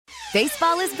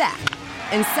Baseball is back,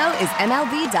 and so is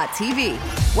MLB.tv.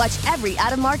 Watch every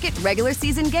out-of-market regular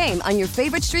season game on your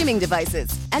favorite streaming devices,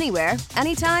 anywhere,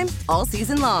 anytime, all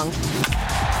season long.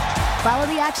 Follow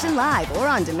the action live or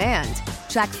on demand.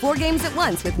 Track 4 games at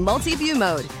once with multi-view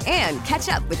mode and catch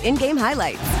up with in-game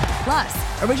highlights.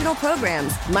 Plus, original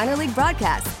programs, minor league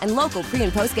broadcasts, and local pre-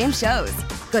 and post-game shows.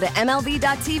 Go to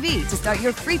MLB.tv to start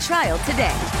your free trial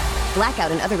today.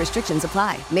 Blackout and other restrictions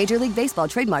apply. Major League Baseball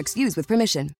trademarks used with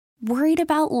permission. Worried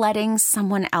about letting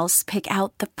someone else pick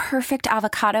out the perfect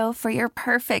avocado for your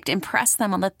perfect impress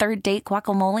them on the third date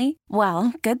guacamole?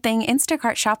 Well, good thing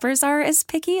Instacart shoppers are as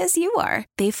picky as you are.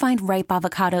 They find ripe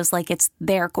avocados like it's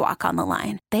their guac on the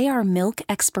line. They are milk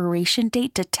expiration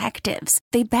date detectives.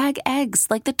 They bag eggs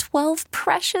like the 12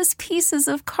 precious pieces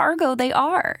of cargo they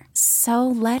are. So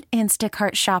let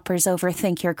Instacart shoppers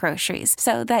overthink your groceries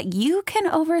so that you can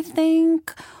overthink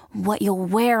what you'll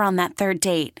wear on that third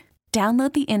date.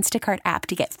 Download the Instacart app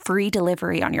to get free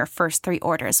delivery on your first 3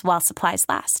 orders while supplies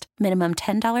last. Minimum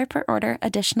 $10 per order.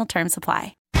 Additional terms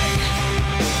apply. All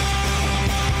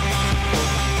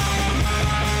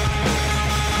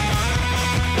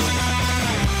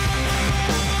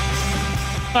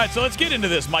right, so let's get into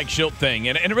this Mike Shildt thing.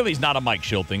 And it really is not a Mike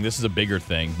Shildt thing. This is a bigger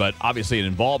thing. But obviously it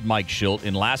involved Mike Shildt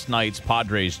in last night's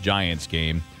Padres-Giants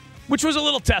game, which was a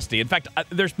little testy. In fact,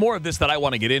 there's more of this that I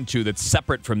want to get into that's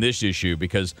separate from this issue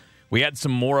because we had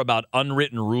some more about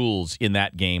unwritten rules in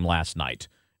that game last night,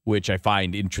 which I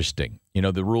find interesting. You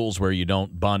know, the rules where you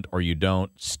don't bunt or you don't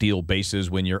steal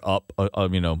bases when you're up.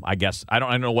 I guess I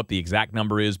don't know what the exact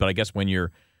number is, but I guess when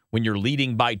you're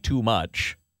leading by too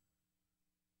much,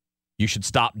 you should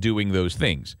stop doing those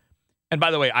things. And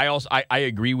by the way, I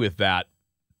agree with that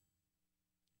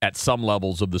at some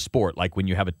levels of the sport, like when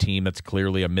you have a team that's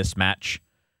clearly a mismatch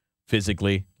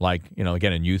physically, like,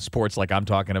 again, in youth sports, like I'm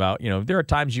talking about, there are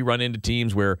times you run into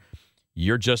teams where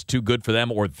you're just too good for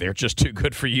them or they're just too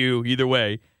good for you, either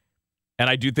way. And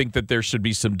I do think that there should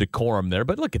be some decorum there.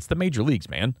 But look, it's the major leagues,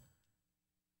 man.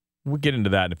 We'll get into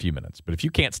that in a few minutes. But if you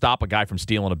can't stop a guy from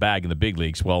stealing a bag in the big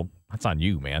leagues, well, that's on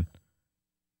you, man.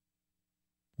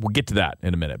 We'll get to that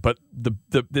in a minute. But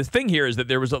the thing here is that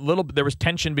there was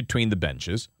tension between the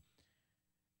benches.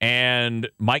 And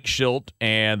Mike Shildt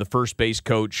and the first base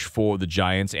coach for the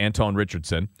Giants, Anton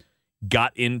Richardson,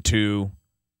 got into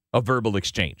a verbal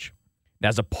exchange. Now,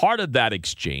 as a part of that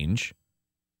exchange,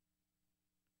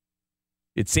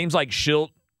 it seems like Shildt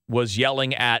was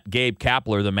yelling at Gabe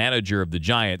Kapler, the manager of the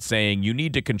Giants, saying, "You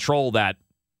need to control that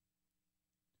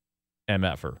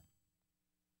MFer."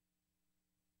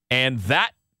 And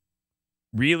that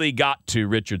really got to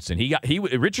Richardson.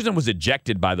 Richardson was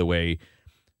ejected, by the way,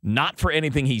 not for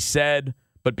anything he said,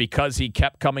 but because he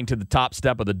kept coming to the top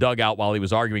step of the dugout while he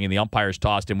was arguing, and the umpires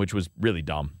tossed him, which was really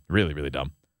dumb. Really, really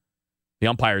dumb. The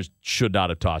umpires should not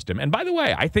have tossed him. And by the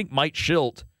way, I think Mike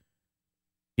Shildt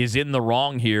is in the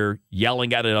wrong here,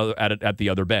 yelling at the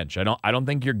other bench. I don't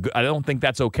think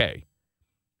that's okay.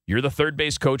 You're the third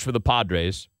base coach for the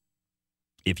Padres.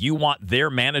 If you want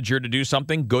their manager to do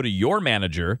something, go to your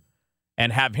manager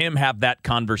and have him have that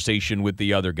conversation with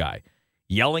the other guy.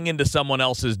 Yelling into someone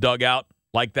else's dugout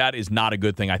like that is not a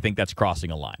good thing. I think that's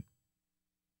crossing a line.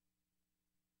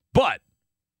 But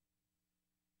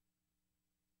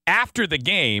after the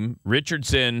game,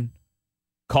 Richardson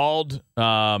called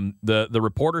the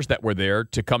reporters that were there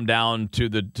to come down to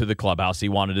the clubhouse. He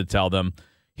wanted to tell them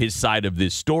his side of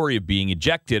this story of being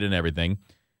ejected and everything.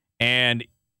 And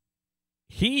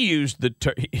he used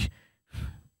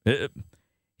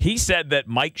he said that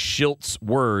Mike Shildt's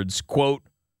words, quote,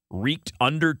 reeked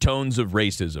undertones of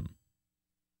racism.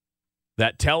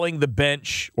 That telling the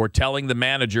bench or telling the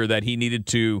manager that he needed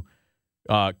to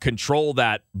control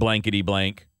that blankety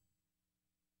blank,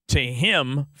 to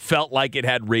him, felt like it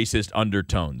had racist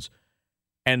undertones.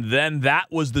 And then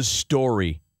that was the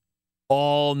story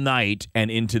all night and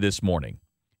into this morning.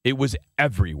 It was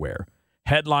everywhere.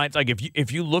 Headlines, like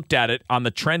if you looked at it on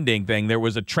the trending thing, there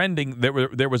was a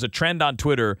trend on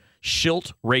Twitter,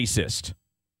 Shildt racist,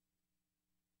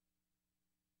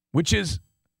 which is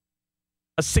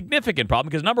a significant problem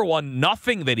because, number one,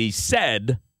 nothing that he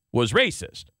said was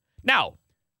racist. Now,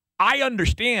 I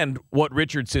understand what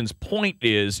Richardson's point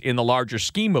is in the larger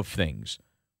scheme of things.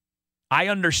 I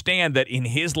understand that in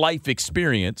his life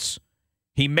experience,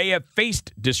 he may have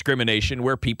faced discrimination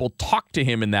where people talk to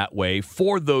him in that way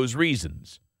for those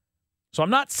reasons. So I'm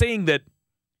not saying that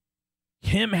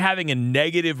him having a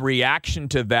negative reaction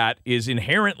to that is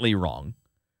inherently wrong.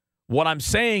 What I'm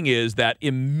saying is that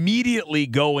immediately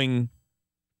going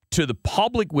to the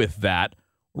public with that,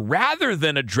 rather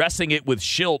than addressing it with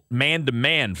Shildt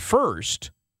man-to-man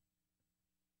first,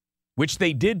 which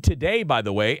they did today, by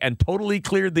the way, and totally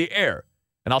cleared the air.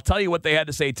 And I'll tell you what they had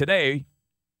to say today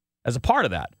as a part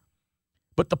of that.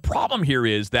 But the problem here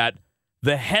is that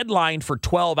the headline for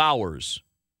 12 hours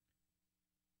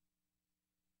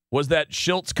was that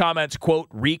Shilt's comments, quote,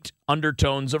 reeked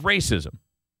undertones of racism.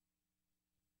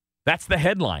 That's the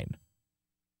headline.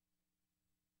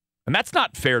 And that's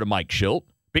not fair to Mike Shildt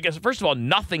because, first of all,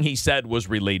 nothing he said was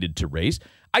related to race.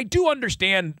 I do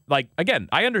understand,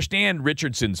 I understand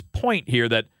Richardson's point here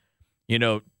that,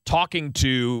 talking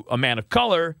to a man of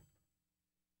color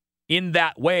in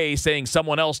that way, saying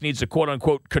someone else needs to, quote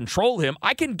unquote, control him,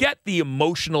 I can get the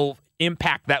emotional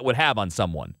impact that would have on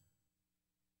someone.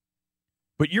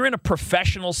 But you're in a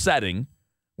professional setting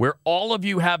where all of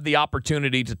you have the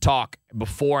opportunity to talk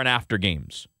before and after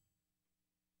games.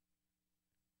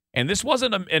 And this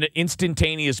wasn't an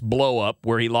instantaneous blow-up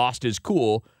where he lost his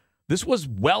cool. This was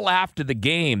well after the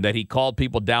game that he called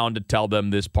people down to tell them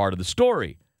this part of the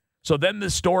story. So then the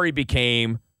story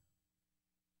became,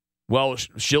 well,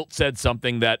 Shildt said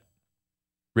something that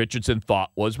Richardson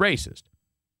thought was racist.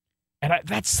 And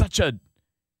that's such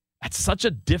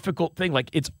a difficult thing. Like,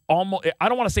 it's almost, I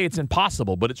don't want to say it's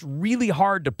impossible, but it's really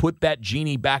hard to put that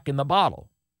genie back in the bottle.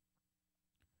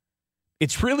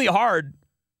 It's really hard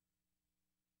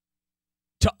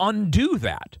to undo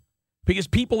that because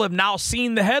people have now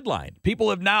seen the headline.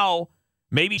 People have now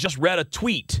maybe just read a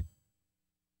tweet.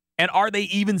 And are they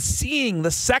even seeing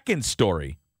the second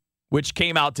story, which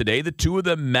came out today? The two of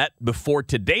them met before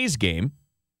today's game,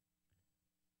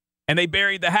 and they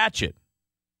buried the hatchet.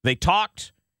 They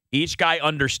talked. Each guy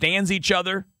understands each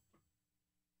other.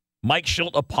 Mike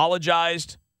Shildt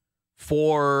apologized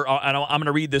for, and I'm going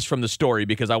to read this from the story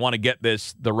because I want to get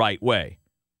this the right way.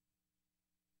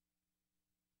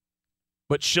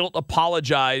 But Shildt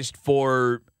apologized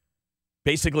for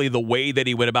basically the way that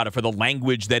he went about it, for the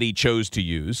language that he chose to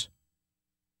use.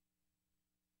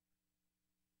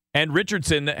 And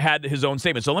Richardson had his own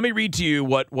statement. So let me read to you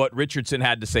what Richardson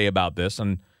had to say about this.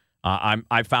 And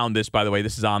I found this, by the way.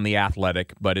 This is on The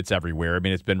Athletic, but it's everywhere. I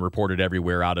mean, it's been reported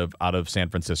everywhere out of San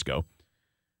Francisco.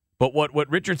 But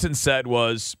what Richardson said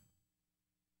was,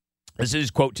 this is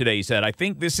his quote today. He said, "I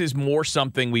think this is more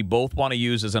something we both want to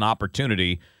use as an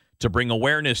opportunity to bring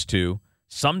awareness to.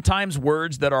 Sometimes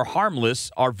words that are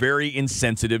harmless are very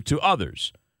insensitive to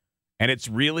others. And it's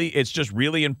just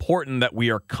really important that we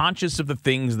are conscious of the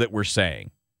things that we're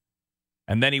saying."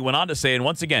 And then he went on to say, and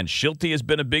once again, Shildt has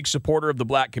been a big supporter of the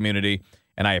black community,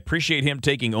 and I appreciate him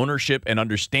taking ownership and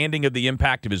understanding of the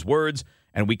impact of his words,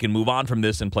 and we can move on from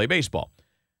this and play baseball.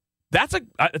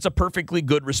 It's a perfectly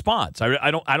good response. I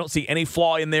don't see any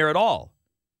flaw in there at all.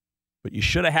 But you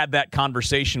should have had that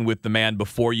conversation with the man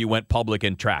before you went public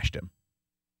and trashed him.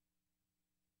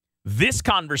 This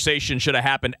conversation should have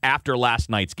happened after last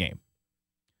night's game,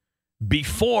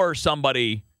 before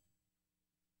somebody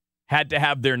had to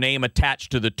have their name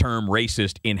attached to the term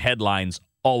racist in headlines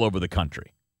all over the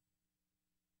country.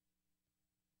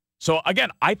 So, again,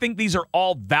 I think these are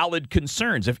all valid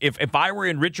concerns. If I were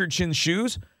in Richardson's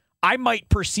shoes, I might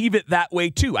perceive it that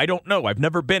way too. I don't know. I've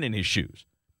never been in his shoes.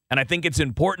 And I think it's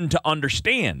important to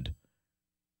understand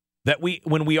that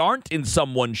when we aren't in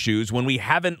someone's shoes, when we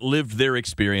haven't lived their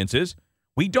experiences,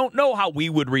 we don't know how we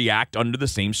would react under the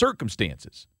same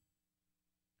circumstances.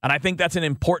 And I think that's an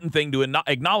important thing to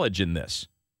acknowledge in this.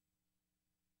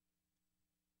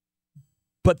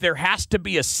 But there has to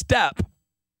be a step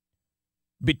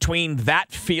between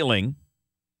that feeling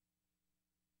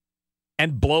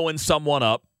and blowing someone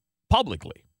up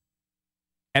publicly.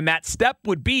 And that step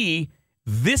would be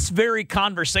this very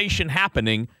conversation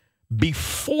happening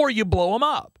before you blow them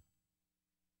up.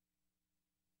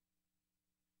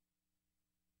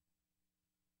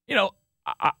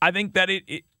 I think that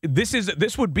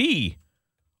this would be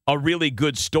a really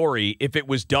good story if it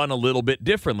was done a little bit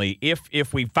differently.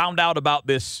 If we found out about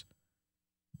this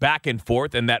back and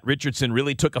forth and that Richardson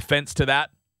really took offense to that,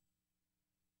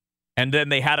 and then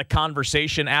they had a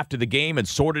conversation after the game and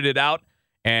sorted it out,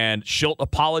 and Shildt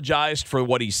apologized for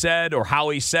what he said or how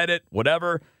he said it,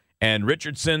 whatever, and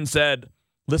Richardson said,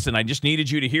 "Listen, I just needed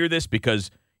you to hear this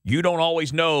because you don't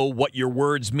always know what your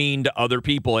words mean to other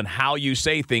people and how you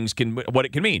say things what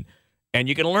it can mean. And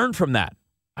you can learn from that."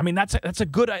 I mean, that's a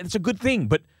good thing.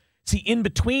 But see, in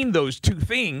between those two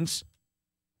things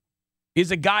is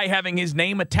a guy having his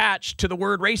name attached to the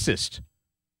word racist,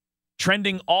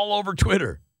 trending all over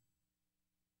Twitter.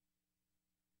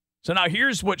 So now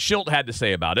here's what Shildt had to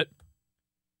say about it.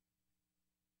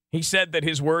 He said that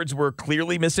his words were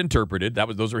clearly misinterpreted.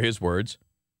 Those were his words.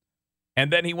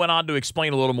 And then he went on to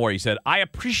explain a little more. He said, "I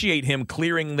appreciate him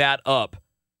clearing that up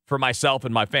for myself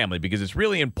and my family because it's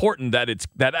really important that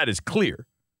that is clear.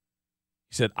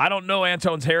 He said, I don't know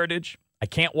Antone's heritage. I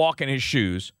can't walk in his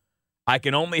shoes. I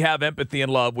can only have empathy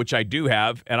and love, which I do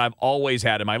have, and I've always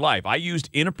had in my life. I used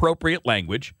inappropriate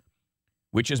language,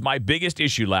 which is my biggest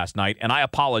issue last night, and I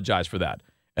apologize for that.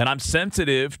 And I'm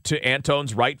sensitive to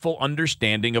Antone's rightful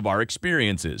understanding of our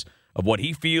experiences, of what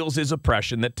he feels is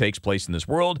oppression that takes place in this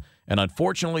world, and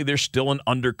unfortunately, there's still an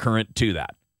undercurrent to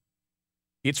that.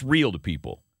 It's real to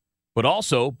people. But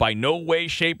also, by no way,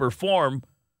 shape, or form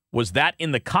was that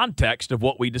in the context of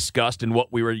what we discussed and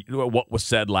what was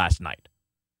said last night.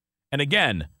 And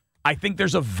again, I think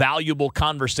there's a valuable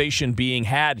conversation being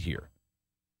had here.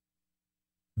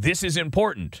 This is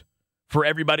important for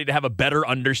everybody to have a better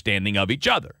understanding of each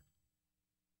other.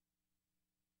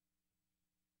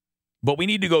 But we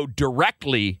need to go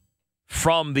directly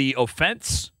from the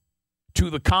offense to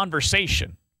the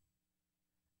conversation,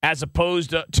 as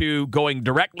opposed to going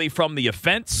directly from the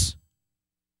offense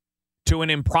to an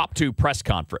impromptu press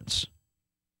conference.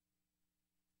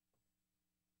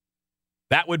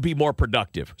 That would be more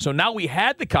productive. So now we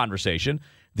had the conversation.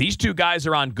 These two guys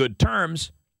are on good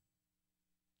terms,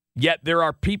 yet there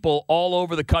are people all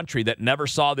over the country that never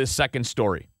saw this second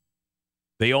story.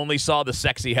 They only saw the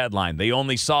sexy headline. They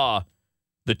only saw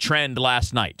the trend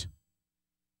last night.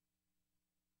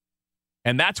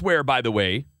 And that's where, by the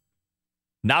way,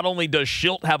 not only does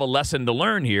Shildt have a lesson to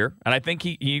learn here, and I think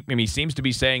he seems to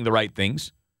be saying the right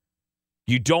things.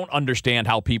 You don't understand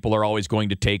how people are always going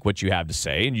to take what you have to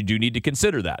say, and you do need to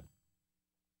consider that.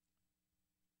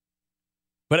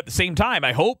 But at the same time,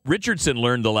 I hope Richardson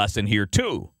learned the lesson here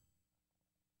too,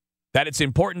 that it's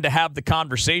important to have the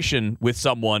conversation with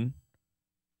someone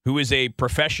who is a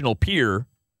professional peer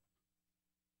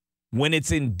when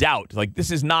it's in doubt. Like,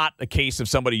 this is not a case of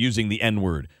somebody using the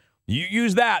N-word. You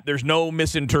use that, there's no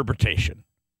misinterpretation.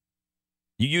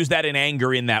 You use that in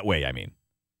anger in that way,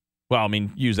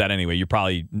 use that anyway. You're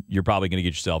probably going to get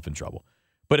yourself in trouble.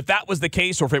 But if that was the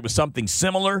case, or if it was something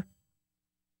similar,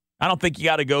 I don't think you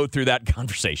got to go through that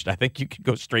conversation. I think you can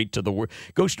go straight to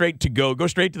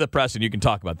the press, and you can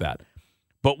talk about that.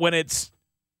 But when it's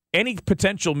any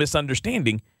potential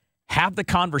misunderstanding, have the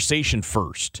conversation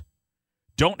first.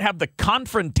 Don't have the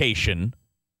confrontation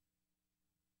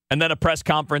and then a press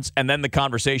conference and then the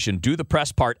conversation. Do the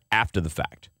press part after the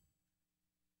fact.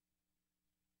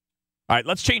 All right,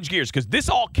 let's change gears, because this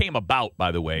all came about,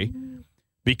 by the way,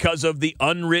 because of the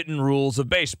unwritten rules of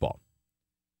baseball.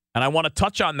 And I want to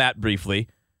touch on that briefly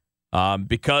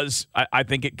because I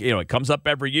think it comes up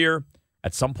every year.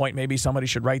 At some point, maybe somebody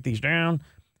should write these down.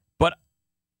 But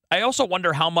I also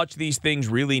wonder how much these things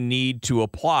really need to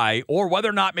apply, or whether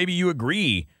or not maybe you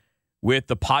agree with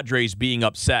the Padres being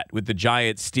upset with the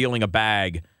Giants stealing a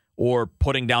bag or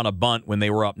putting down a bunt when they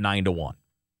were up 9-1.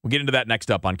 We'll get into that next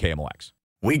up on KMOX.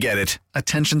 We get it.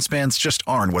 Attention spans just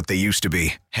aren't what they used to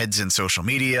be. Heads in social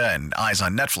media and eyes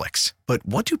on Netflix. But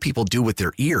what do people do with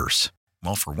their ears?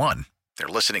 Well, for one, they're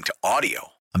listening to audio.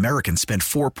 Americans spend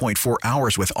 4.4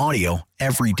 hours with audio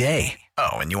every day.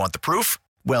 Oh, and you want the proof?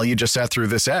 Well, you just sat through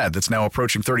this ad that's now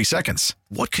approaching 30 seconds.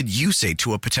 What could you say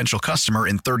to a potential customer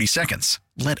in 30 seconds?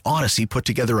 Let Odyssey put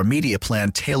together a media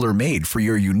plan tailor-made for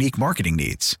your unique marketing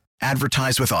needs.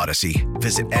 Advertise with Odyssey.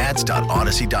 Visit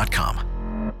ads.odyssey.com.